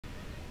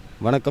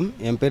வணக்கம்,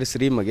 என் பேர்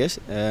ஸ்ரீ மகேஷ்.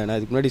 நான்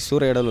இதுக்கு முன்னாடி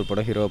சூறையாடல் ஒரு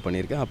படம் ஹீரோவாக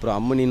பண்ணியிருக்கேன். அப்புறம்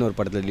அம்மனின்னு ஒரு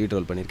படத்தில் லீட்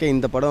ரோல் பண்ணியிருக்கேன்.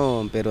 இந்த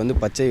படம் பேர் வந்து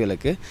பச்சை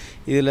விளக்கு.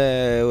 இதில்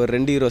ஒரு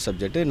 2 ஹீரோ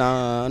சப்ஜெக்ட்டு.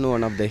 நானும்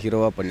ஒன் ஆஃப் த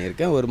ஹீரோவாக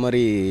பண்ணியிருக்கேன். ஒரு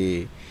மாதிரி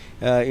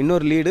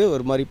இன்னொரு லீடு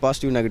ஒரு மாதிரி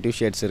பாசிட்டிவ் நெகட்டிவ்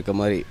ஷேட்ஸ் இருக்க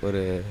மாதிரி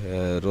ஒரு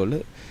ரோலு.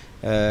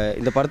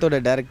 இந்த படத்தோட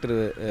டைரக்டர்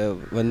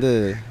வந்து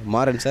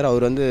மாறன் சார்.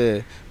 அவர் வந்து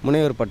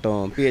முனைவர்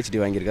பட்டம் பிஹெச்டி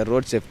வாங்கியிருக்கார்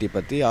ரோட் சேஃப்டி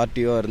பற்றி.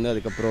 ஆர்டிஓ இருந்து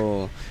அதுக்கப்புறம்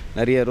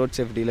நிறைய ரோட்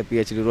சேஃப்டியில்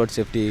பிஹெச்டி, ரோட்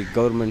சேஃப்டி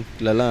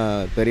கவர்மெண்ட்லலாம்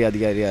பெரிய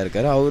அதிகாரியாக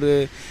இருக்கார். அவர்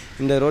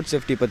இந்த ரோட்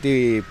சேஃப்டி பற்றி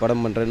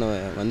படம் பண்ணுறேன்னு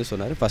வந்து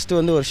சொன்னார். ஃபஸ்ட்டு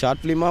வந்து ஒரு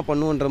ஷார்ட் ஃபிலிமாக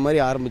பண்ணுன்ற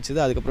மாதிரி ஆரம்பிச்சது.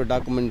 அதுக்கப்புறம்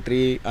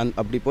டாக்குமெண்ட்ரி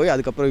அப்படி போய்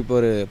அதுக்கப்புறம் இப்போ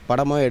ஒரு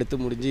படமாக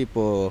எடுத்து முடிஞ்சு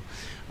இப்போது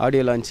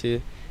ஆடியோ லான்ச்சு,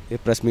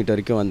 ப்ரெஸ் மீட்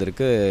வரைக்கும்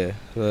வந்திருக்கு.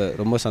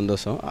 ரொம்ப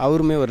சந்தோஷம்.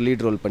 அவருமே ஒரு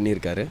லீட் ரோல்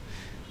பண்ணியிருக்காரு.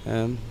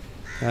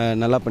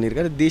 நல்லா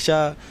பண்ணியிருக்காரு. தீஷா,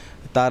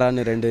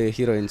 தாரான்னு 2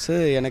 ஹீரோயின்ஸு.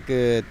 எனக்கு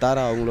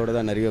தாரா அவங்களோட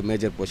தான் நிறைய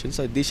மேஜர் போர்ஷன்ஸ்.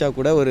 தீஷா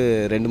கூட ஒரு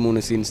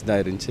 2-3 சீன்ஸ்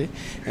தான் இருந்துச்சு.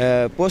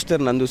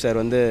 போஸ்டர் நந்து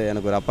சார் வந்து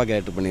எனக்கு ஒரு அப்பா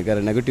கேரக்டர்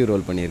பண்ணியிருக்காரு, நெகட்டிவ்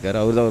ரோல் பண்ணியிருக்காரு.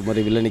 அவர் தான் ஒரு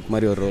மாதிரி வில்லனிக்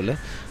மாதிரி ஒரு ரோல்.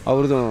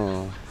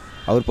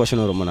 அவர்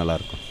போர்ஷனும் ரொம்ப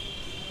நல்லாயிருக்கும்.